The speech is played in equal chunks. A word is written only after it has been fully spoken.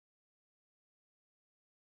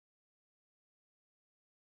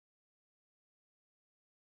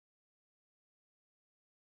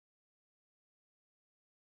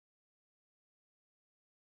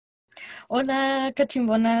Hola,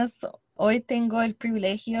 cachimbonas. Hoy tengo el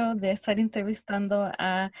privilegio de estar entrevistando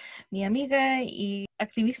a mi amiga y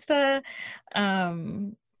activista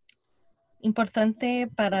am, importante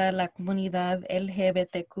para la comunidad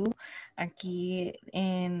LGBTQ aquí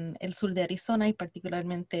en el sur de Arizona y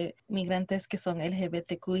particularmente migrantes que son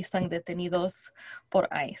LGBTQ y están detenidos por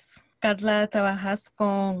ICE. Carla, trabajas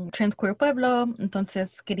con Trans Queer Pueblo,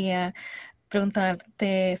 entonces quería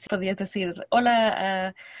preguntarte si podías decir hola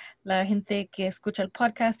a la gente que escucha el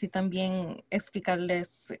podcast y también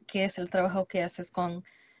explicarles qué es el trabajo que haces con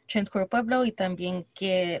Transcore Pueblo y también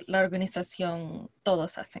qué la organización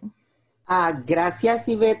todos hacen. Gracias,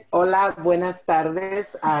 Ivette. Hola, buenas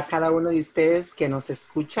tardes a cada uno de ustedes que nos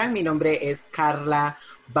escuchan. Mi nombre es Carla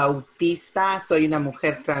Bautista. Soy una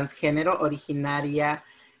mujer transgénero originaria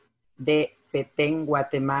de Petén,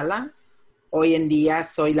 Guatemala. Hoy en día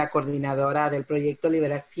soy la coordinadora del proyecto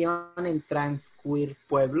Liberación en Transqueer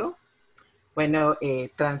Pueblo. Bueno,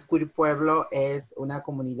 Transqueer Pueblo es una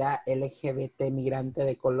comunidad LGBT migrante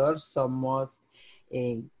de color. Somos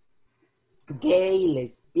eh, gay,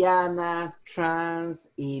 lesbianas, trans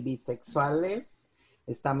y bisexuales.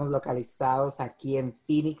 Estamos localizados aquí en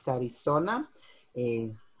Phoenix, Arizona.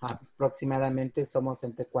 Aproximadamente somos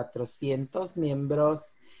entre 400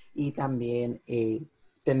 miembros y también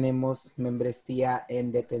tenemos membresía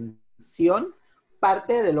en detención.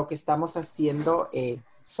 Parte de lo que estamos haciendo,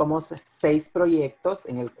 somos 6 proyectos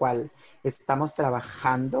en el cual estamos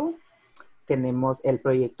trabajando. Tenemos el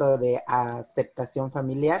proyecto de aceptación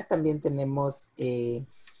familiar, también tenemos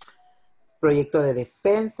proyecto de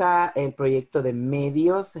defensa, el proyecto de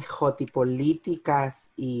medios,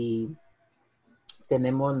 políticas y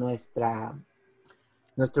tenemos nuestro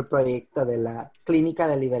proyecto de la Clínica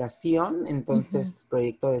de Liberación, Ujú. entonces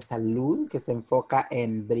proyecto de salud que se enfoca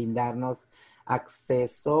en brindarnos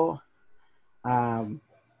acceso a,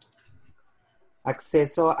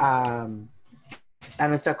 acceso a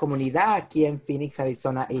nuestra comunidad aquí en Phoenix,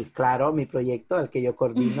 Arizona. Y claro, mi proyecto, el que yo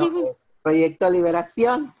coordino, es Proyecto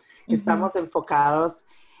Liberación. Ujú. Estamos enfocados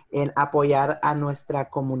en apoyar a nuestra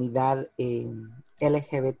comunidad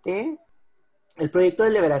LGBT. El proyecto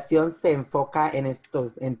de liberación se enfoca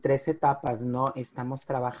en 3 etapas, ¿no? Estamos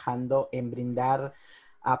trabajando en brindar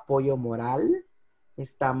apoyo moral,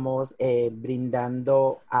 estamos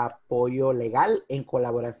brindando apoyo legal en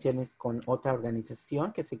colaboraciones con otra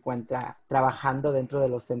organización que se encuentra trabajando dentro de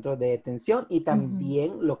los centros de detención y Ujú.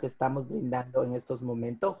 también lo que estamos brindando en estos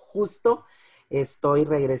momentos. Justo estoy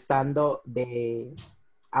regresando de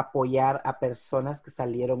apoyar a personas que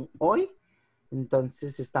salieron hoy,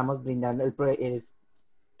 entonces estamos brindando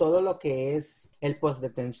todo lo que es el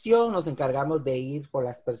post-detención, nos encargamos de ir por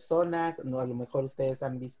las personas, no, a lo mejor ustedes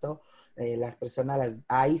han visto, las personas,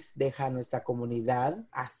 las ICE deja nuestra comunidad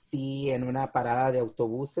así en una parada de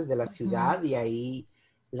autobuses de la Ujú. ciudad y ahí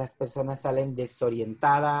las personas salen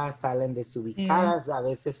desorientadas, salen Sí. desubicadas, a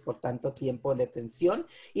veces por tanto tiempo en detención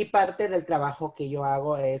y parte del trabajo que yo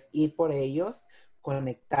hago es ir por ellos,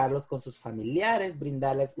 conectarlos con sus familiares,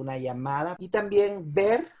 brindarles una llamada y también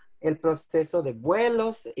ver el proceso de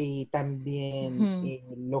vuelos y también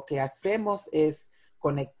Ujú. lo que hacemos es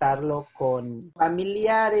conectarlo con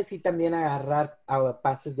familiares y también agarrar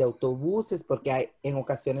pases de autobuses porque en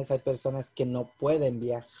ocasiones hay personas que no pueden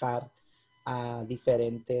viajar a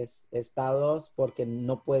diferentes estados porque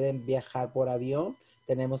no pueden viajar por avión,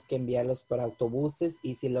 tenemos que enviarlos por autobuses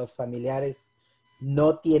y si los familiares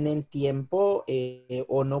no tienen tiempo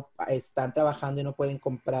o no están trabajando y no pueden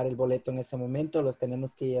comprar el boleto en ese momento, los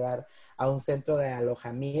tenemos que llevar a un centro de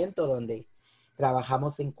alojamiento donde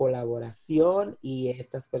trabajamos en colaboración y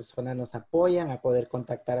estas personas nos apoyan a poder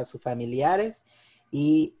contactar a sus familiares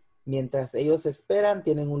y mientras ellos esperan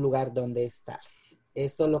tienen un lugar donde estar.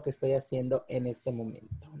 Eso es lo que estoy haciendo en este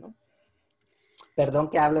momento, ¿no?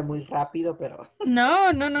 Perdón que hable muy rápido, pero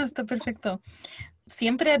No, no, no, está perfecto.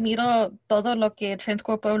 Siempre admiro todo lo que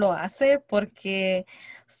Transcore Pueblo hace porque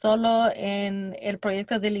solo en el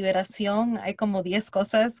proyecto de liberación hay como 10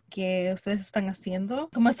 cosas que ustedes están haciendo.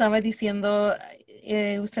 Como estaba diciendo,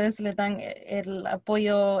 ustedes le dan el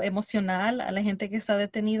apoyo emocional a la gente que está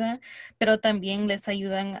detenida, pero también les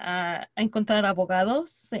ayudan a encontrar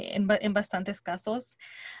abogados en bastantes casos.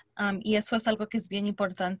 Y eso es algo que es bien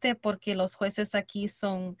importante porque los jueces aquí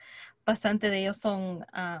son, bastante de ellos son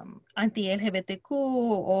anti-LGBTQ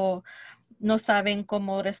o no saben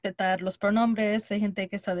cómo respetar los pronombres de gente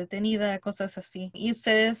que está detenida, cosas así. Y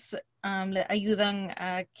ustedes le ayudan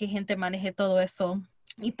a que gente maneje todo eso.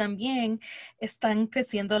 Y también están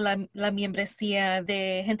creciendo la membresía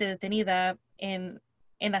de gente detenida en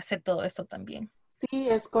hacer todo eso también. Sí,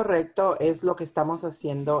 es correcto, es lo que estamos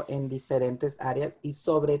haciendo en diferentes áreas y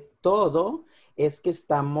sobre todo es que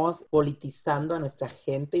estamos politizando a nuestra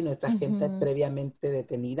gente y nuestra gente Ujú. previamente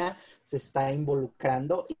detenida se está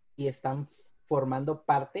involucrando y están formando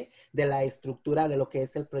parte de la estructura de lo que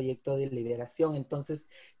es el proyecto de liberación. Entonces,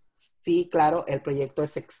 sí, claro, el proyecto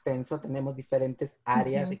es extenso, tenemos diferentes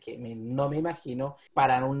áreas Ujú. de que no me imagino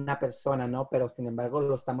para una persona, ¿no? Pero sin embargo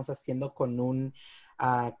lo estamos haciendo con un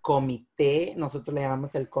comité, nosotros le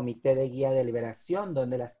llamamos el Comité de Guía de Liberación,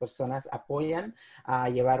 donde las personas apoyan a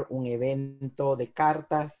llevar un evento de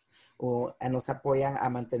cartas o nos apoyan a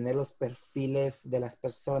mantener los perfiles de las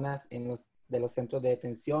personas de los centros de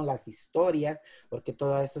detención, las historias, porque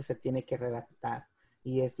todo eso se tiene que redactar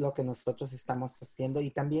y es lo que nosotros estamos haciendo y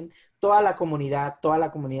también toda la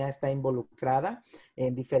comunidad está involucrada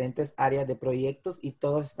en diferentes áreas de proyectos y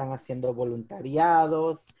todos están haciendo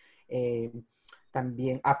voluntariados, eh,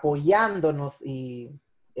 también apoyándonos y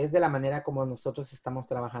es de la manera como nosotros estamos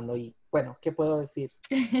trabajando y bueno, ¿qué puedo decir?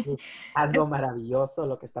 Es algo Es, maravilloso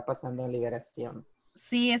lo que está pasando en Liberación.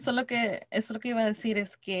 sí, eso es lo que iba a decir,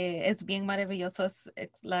 es que es bien maravilloso,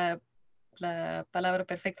 es la palabra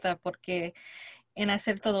perfecta, porque en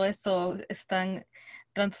hacer todo esto están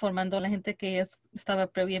transformando a la gente que estaba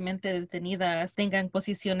previamente detenida, tengan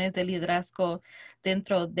posiciones de liderazgo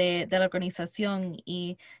dentro de la organización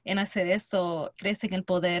y en hacer eso crecen el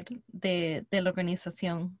poder de la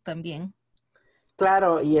organización también.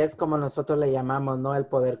 Claro, y es como nosotros le llamamos, ¿no? El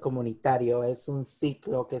poder comunitario. Es un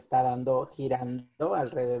ciclo que está dando, girando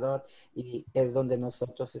alrededor y es donde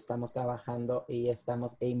nosotros estamos trabajando y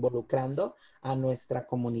estamos involucrando a nuestra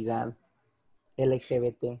comunidad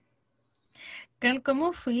LGBT. Carl,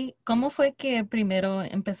 cómo fue que primero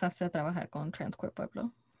empezaste a trabajar con Transcorp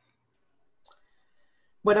Pueblo?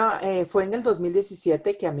 Bueno, fue en el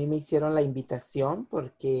 2017 que a mí me hicieron la invitación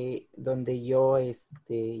porque donde yo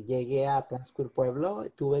llegué a Transcur Pueblo,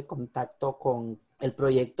 tuve contacto con el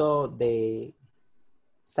proyecto de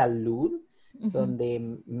salud, Ujú.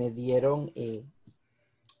 donde me dieron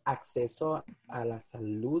acceso a la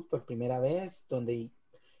salud por primera vez, donde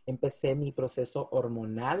empecé mi proceso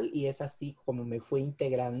hormonal y es así como me fui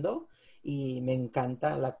integrando y me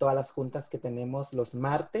encanta todas las juntas que tenemos los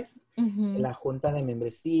martes, Ujú. la junta de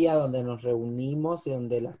membresía donde nos reunimos y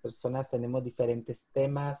donde las personas tenemos diferentes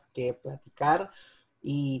temas que platicar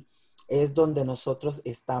y es donde nosotros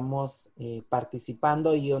estamos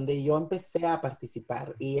participando y donde yo empecé a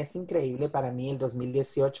participar. Y es increíble para mí el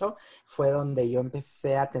 2018 fue donde yo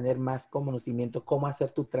empecé a tener más conocimiento cómo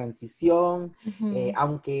hacer tu transición, Ujú.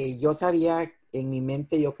 aunque yo sabía en mi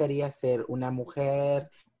mente yo quería ser una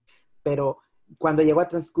mujer, pero cuando llego a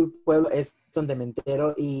Transcool Pueblo es donde me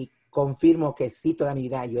entero y confirmo que sí, toda mi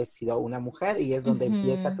vida yo he sido una mujer y es donde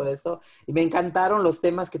empieza Ujú. todo eso. Y me encantaron los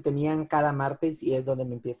temas que tenían cada martes y es donde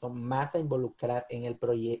me empiezo más a involucrar en el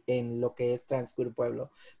en lo que es Transcool Pueblo.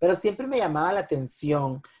 Pero siempre me llamaba la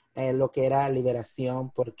atención lo que era liberación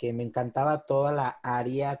porque me encantaba toda la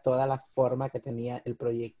área, toda la forma que tenía el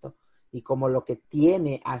proyecto y como lo que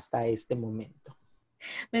tiene hasta este momento.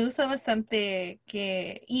 Me gusta bastante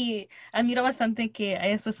y admiro bastante que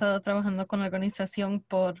hayas estado trabajando con la organización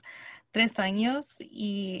por 3 años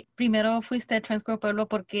y primero fuiste a Transcorp Pueblo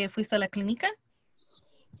porque fuiste a la clínica.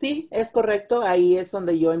 Sí, es correcto. Ahí es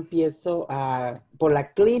donde yo empiezo por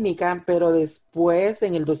la clínica, pero después,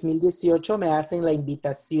 en el 2018, me hacen la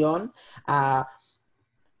invitación a,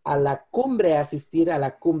 a la cumbre, a asistir a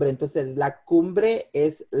la cumbre. Entonces, la cumbre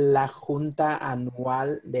es la junta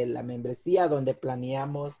anual de la membresía, donde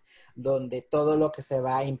planeamos, donde todo lo que se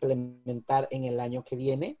va a implementar en el año que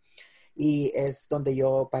viene y es donde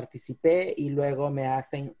yo participé y luego me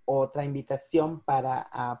hacen otra invitación para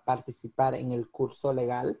participar en el curso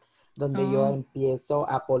legal donde yo Oh. empiezo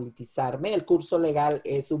a politizarme. El curso legal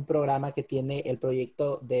es un programa que tiene el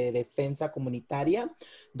proyecto de defensa comunitaria,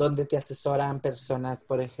 donde te asesoran personas,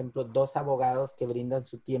 por ejemplo, dos abogados que brindan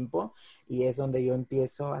su tiempo y es donde yo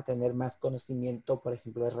empiezo a tener más conocimiento, por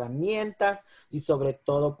ejemplo, herramientas y sobre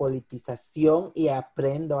todo politización y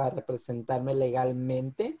aprendo a representarme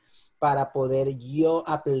legalmente para poder yo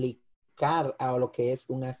aplicar a lo que es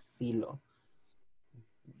un asilo.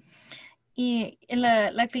 Y en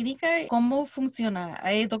la clínica, ¿cómo funciona?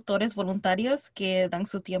 ¿Hay doctores voluntarios que dan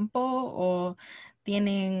su tiempo o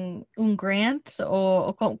tienen un grant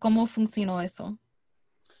o cómo funcionó eso?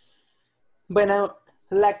 Bueno,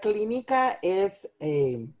 la clínica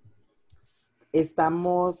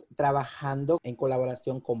estamos trabajando en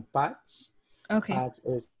colaboración con Patch. Okay. Patch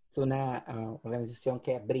es una organización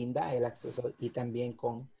que brinda el acceso y también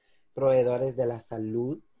con proveedores de la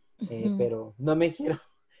salud, Ujú. pero no me quiero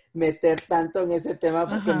meter tanto en ese tema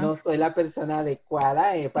porque Ajá. no soy la persona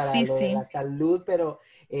adecuada para Sí, lo de la sí. salud, pero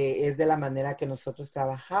es de la manera que nosotros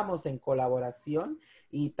trabajamos en colaboración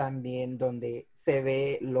y también donde se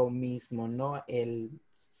ve lo mismo, ¿no? El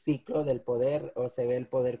ciclo del poder o se ve el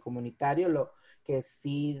poder comunitario. Lo que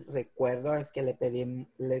sí recuerdo es que les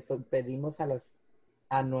pedimos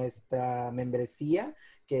a nuestra membresía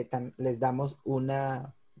que les damos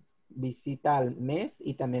una visita al mes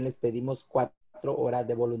y también les pedimos 4 horas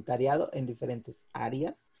de voluntariado en diferentes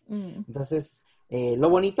áreas. Mm. Entonces, lo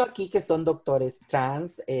bonito aquí que son doctores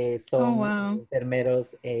trans, Oh, son wow.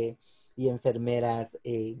 enfermeros y enfermeras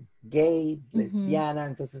gay, Ujú, lesbiana,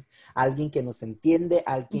 entonces alguien que nos entiende,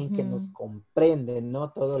 alguien que nos ujú. comprende,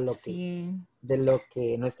 ¿no? Todo lo que, Sí, de lo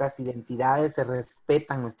que nuestras identidades, se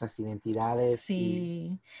respetan nuestras identidades y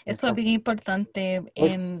sí. Eso es nuestras, bien importante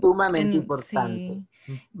es sumamente importante. sí,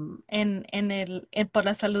 Ujú. por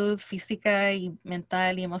la salud física y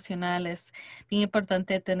mental y emocional. Es bien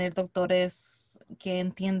importante tener doctores que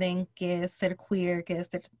entienden qué es ser queer, qué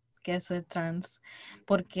es ser trans,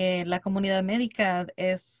 porque la comunidad médica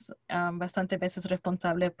es bastante veces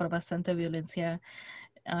responsable por bastante violencia,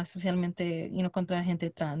 especialmente contra la gente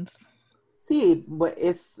trans. Sí,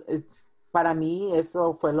 para mí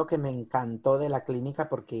eso fue lo que me encantó de la clínica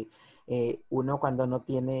porque uno cuando no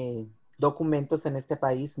tiene documentos en este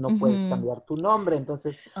país no puedes Ujú. cambiar tu nombre,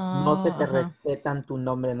 entonces no se Oh, te ajá. respetan tu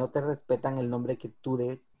nombre, no te respetan el nombre que tú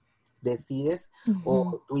decides Ujú.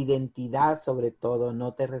 o tu identidad sobre todo,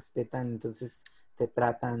 no te respetan, entonces te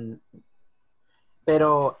tratan,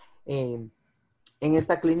 pero en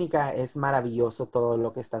esta clínica es maravilloso todo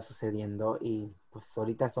lo que está sucediendo y pues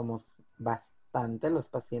ahorita somos bastante los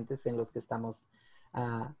pacientes en los que estamos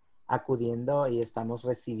ah, acudiendo y estamos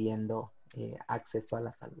recibiendo acceso a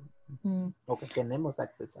la salud Mm. o que tenemos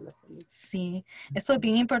acceso a la salud. Sí, eso es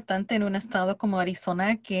bien importante en un estado como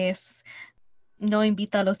Arizona, no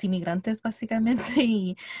invita a los inmigrantes básicamente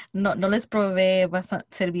y no les provee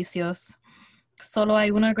servicios. Solo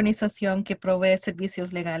hay una organización que provee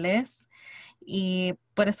servicios legales y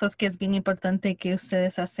por eso es que es bien importante que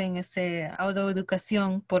ustedes hacen esa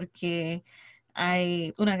autoeducación porque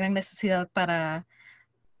hay una gran necesidad para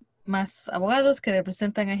más abogados que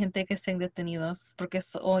representan a gente que estén detenidos, porque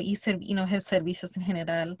y no es servicios en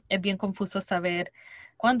general. Es bien confuso saber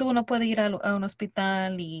cuándo uno puede ir a un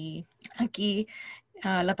hospital y aquí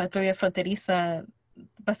la patrulla fronteriza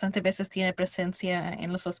bastante veces tiene presencia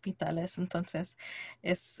en los hospitales, entonces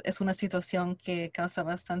es una situación que causa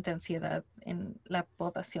bastante ansiedad en la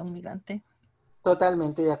población migrante.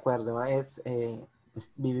 Totalmente de acuerdo.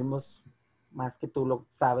 Vivimos, más que tú lo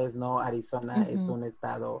sabes, ¿no? Arizona es Ujú, un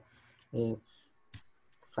estado eh,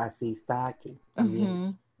 racista, que también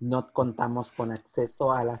ujú, no contamos con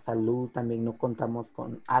acceso a la salud, también no contamos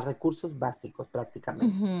a recursos básicos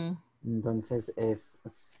prácticamente. ujú. Entonces es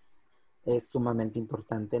sumamente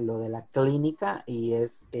importante lo de la clínica y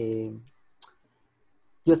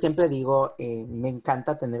yo siempre digo, me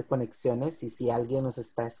encanta tener conexiones y si alguien nos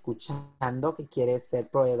está escuchando que quiere ser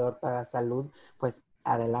proveedor para salud, pues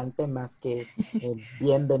adelante, más que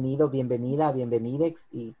bienvenido, bienvenida, bienvenidex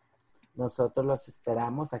y nosotros los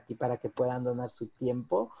esperamos aquí para que puedan donar su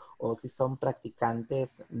tiempo o si son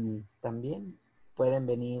practicantes también pueden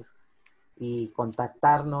venir y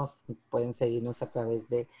contactarnos, pueden seguirnos a través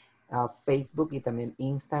de Facebook y también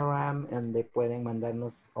Instagram, donde pueden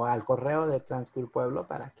mandarnos o al correo de Transcur Pueblo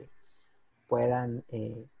para que puedan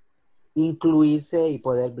incluirse y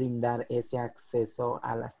poder brindar ese acceso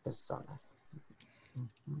a las personas.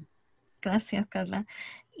 Gracias, Carla.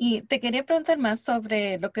 Y te quería preguntar más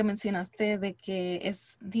sobre lo que mencionaste de que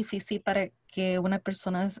es difícil para que una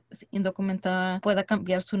persona indocumentada pueda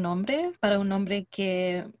cambiar su nombre para un nombre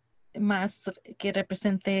que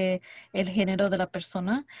represente el género de la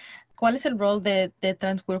persona. ¿Cuál es el rol de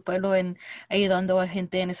Transgroup Pueblo en ayudando a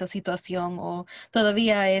gente en esa situación? ¿O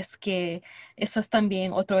todavía es que eso es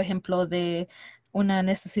también otro ejemplo de una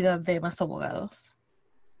necesidad de más abogados?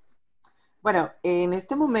 Bueno, en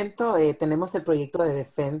este momento tenemos el proyecto de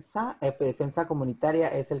defensa comunitaria,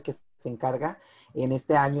 es el que se encarga. En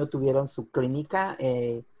este año tuvieron su clínica,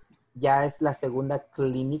 ya es la segunda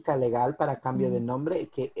clínica legal para cambio de Mm. nombre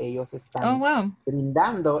que ellos Oh, están wow.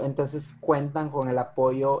 brindando, entonces cuentan con el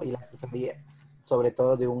apoyo y la asesoría, sobre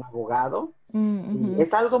todo de un abogado. Mm, Y ujú.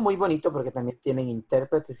 es algo muy bonito porque también tienen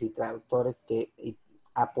intérpretes y traductores que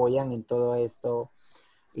apoyan en todo esto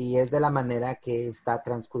y es de la manera que está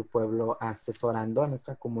Transcur Pueblo asesorando a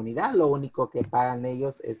nuestra comunidad. Lo único que pagan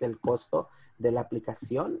ellos es el costo de la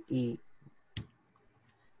aplicación y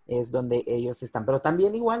es donde ellos están. Pero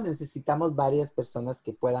también igual necesitamos varias personas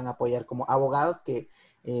que puedan apoyar como abogados que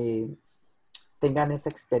eh, tengan esa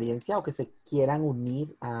experiencia o que se quieran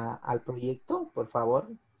unir al proyecto, por favor,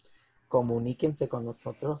 comuníquense con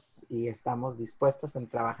nosotros y estamos dispuestos a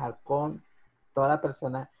trabajar con toda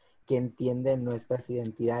persona que entiende nuestras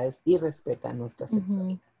identidades y respeta nuestra Ujú.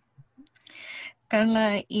 sexualidad.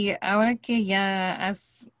 Carla, y ahora que ya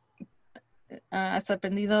has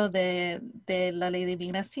aprendido de la ley de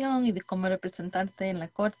inmigración y de cómo representarte en la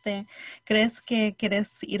corte, ¿crees que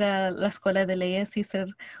quieres ir a la escuela de leyes y ser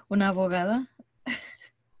una abogada?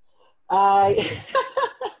 Ay,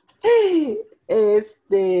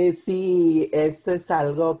 sí, eso es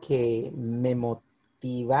algo que me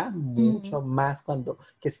motiva Mm, mucho más cuando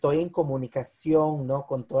que estoy en comunicación, ¿no?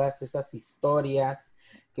 Con todas esas historias,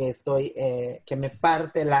 que me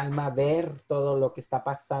parte el alma ver todo lo que está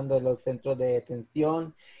pasando en los centros de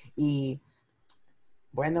detención y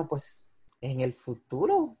bueno, pues en el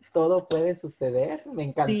futuro todo puede suceder. Me sí.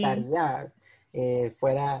 encantaría,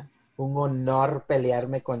 fuera un honor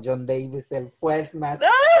pelearme con John Davis, el juez más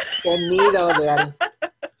temido de Arizona.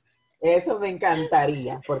 Eso me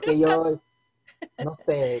encantaría, porque yo, no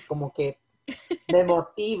sé, como que me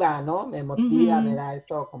motiva, ¿no? Me motiva, me Ujú. da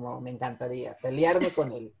eso, como me encantaría pelearme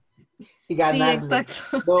con él y Sí, ganarle.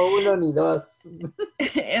 exacto. No uno ni dos.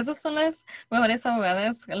 Esas son las mejores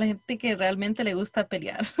abogadas, la gente que realmente le gusta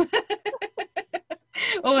pelear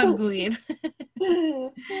o arguir.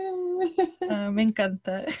 Me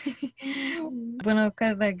encanta. Bueno,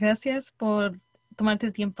 Carla, gracias por tomarte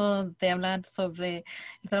el tiempo de hablar sobre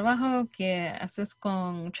el trabajo que haces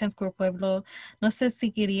con Transcore Pueblo. No sé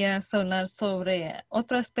si querías hablar sobre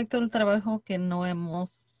otro aspecto del trabajo que no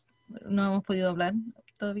hemos podido hablar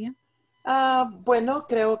todavía. Bueno,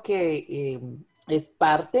 creo que es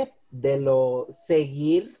parte de lo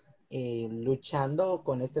seguir luchando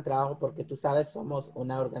con este trabajo, porque tú sabes, somos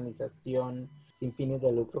una organización sin fines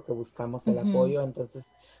de lucro que buscamos el Ujú. apoyo.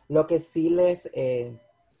 Entonces, lo que sí les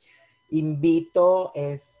invito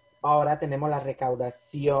es, ahora tenemos la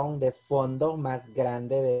recaudación de fondo más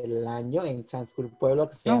grande del año en Transcurso Pueblo,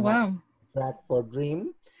 que se Oh, llama wow. Track for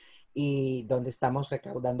Dream, y donde estamos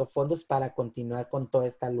recaudando fondos para continuar con toda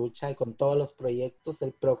esta lucha y con todos los proyectos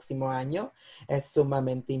el próximo año. Es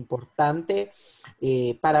sumamente importante.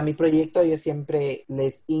 Para mi proyecto yo siempre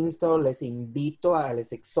les insto, les invito,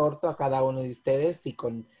 les exhorto a cada uno de ustedes, si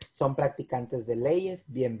son practicantes de leyes,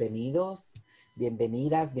 bienvenidos,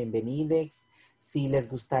 bienvenidas, bienvenides. Si les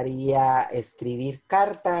gustaría escribir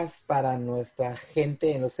cartas para nuestra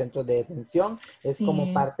gente en los centros de detención, es como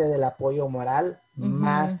Sí. parte del apoyo moral Ujú.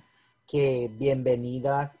 más que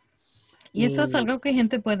bienvenidas. Y eso es Y algo que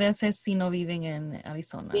gente puede hacer si no viven en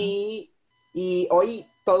Arizona. sí, y hoy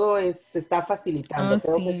todo se está Oh, facilitando.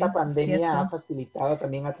 Creo que esta sí, pandemia ha cierto. facilitado,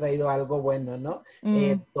 también ha traído algo bueno, ¿no?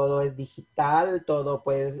 Mm, Todo es digital, todo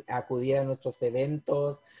puedes acudir a nuestros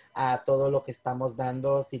eventos, a todo lo que estamos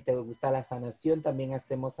dando. Si te gusta la sanación, también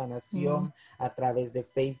hacemos mm. sanación a través de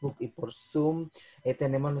Facebook y por Zoom.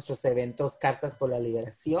 Tenemos nuestros eventos Cartas por la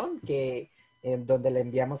Liberación, que en donde le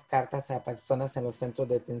enviamos cartas a personas en los centros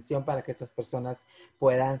de detención para que estas personas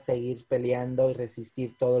puedan seguir peleando y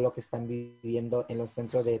resistir todo lo que están viviendo en los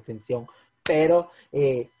centros de detención. Pero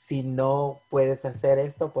si no puedes hacer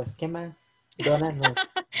esto, pues ¿qué más? Dónanos,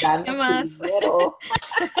 ¿Qué danos tu más? dinero,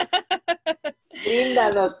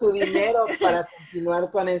 bríndanos tu dinero para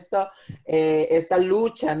continuar con esto, esta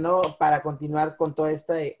lucha, ¿no? Para continuar con todo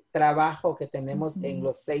este trabajo que tenemos en Ujú.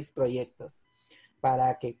 los 6 proyectos,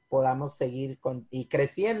 para que podamos seguir y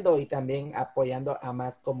creciendo y también apoyando a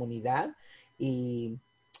más comunidad. Y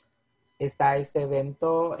está este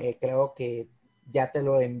evento, creo que ya te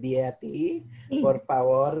lo envié a ti. Sí. Por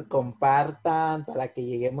favor, compartan para que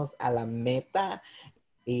lleguemos a la meta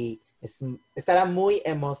y estará muy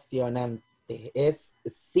emocionante. Es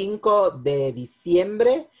 5 de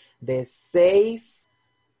diciembre de 6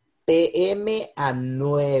 p.m. a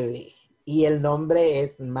 9 y el nombre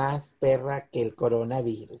es Más perra que el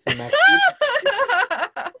coronavirus. Imagínate.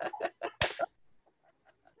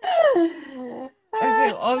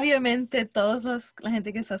 Ok, obviamente la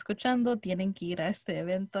gente que está escuchando tienen que ir a este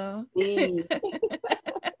evento. Sí,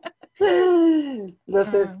 los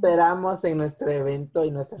Ah, esperamos en nuestro evento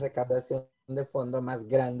y nuestra recaudación de fondo más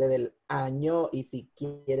grande del año. Y si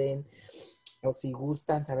quieren o si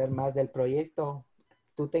gustan saber más del proyecto,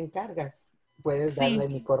 tú te encargas. Puedes sí, darle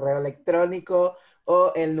mi correo electrónico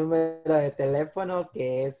o el número de teléfono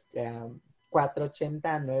que es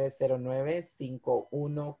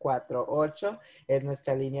 480-909-5148. Es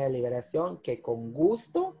nuestra línea de liberación que con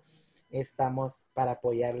gusto estamos para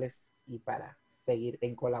apoyarles y para seguir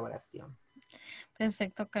en colaboración.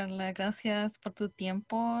 Perfecto, Carla. Gracias por tu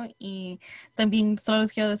tiempo y también solo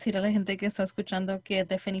les quiero decir a la gente que está escuchando que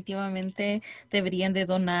definitivamente deberían de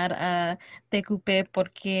donar a TQP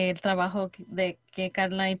porque el trabajo de que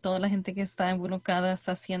Carla y toda la gente que está involucrada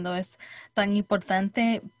está haciendo es tan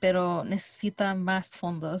importante, pero necesita más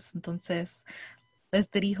fondos. Entonces,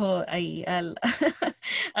 les dirijo ahí al,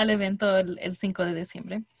 al evento el 5 de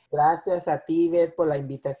diciembre. Gracias a ti, Beth, por la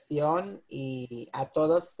invitación y a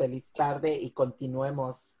todos feliz tarde y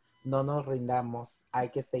continuemos, no nos rindamos, hay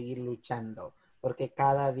que seguir luchando, porque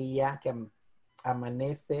cada día que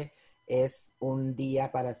amanece es un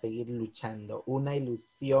día para seguir luchando, una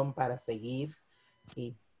ilusión para seguir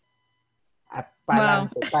y para Wow.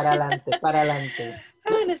 adelante, para adelante, para adelante.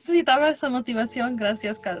 Necesitaba esa motivación.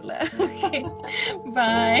 Gracias, Carla. Okay.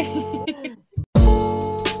 Bye.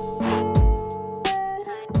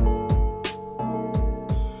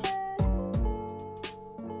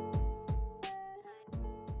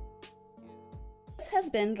 This has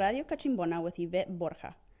been Radio Cachimbona with Yvette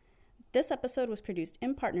Borja. This episode was produced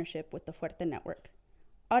in partnership with the Fuerte Network.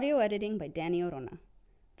 Audio editing by Danny Orona.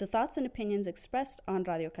 The thoughts and opinions expressed on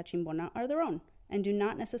Radio Cachimbona are their own and do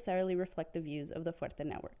not necessarily reflect the views of the Fuerte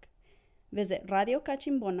Network. Visit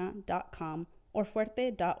radiocachimbona.com or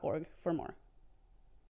fuerte.org for more.